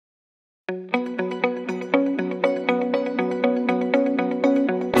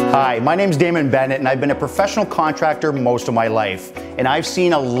Hi, my name's Damon Bennett, and I've been a professional contractor most of my life. And I've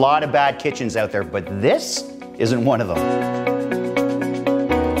seen a lot of bad kitchens out there, but this isn't one of them.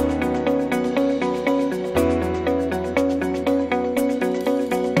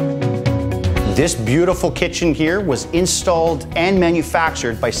 This beautiful kitchen here was installed and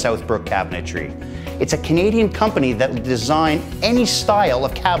manufactured by Southbrook Cabinetry. It's a Canadian company that will design any style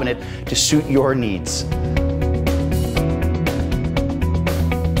of cabinet to suit your needs.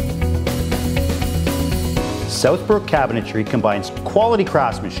 Southbrook Cabinetry combines quality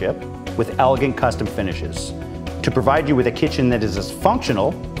craftsmanship with elegant custom finishes to provide you with a kitchen that is as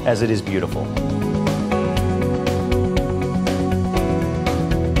functional as it is beautiful.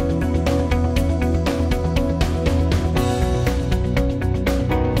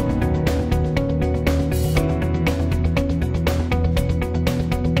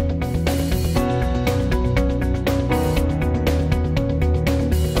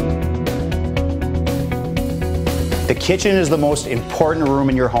 The kitchen is the most important room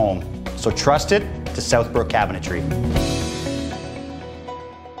in your home, so trust it to Southbrook Cabinetry.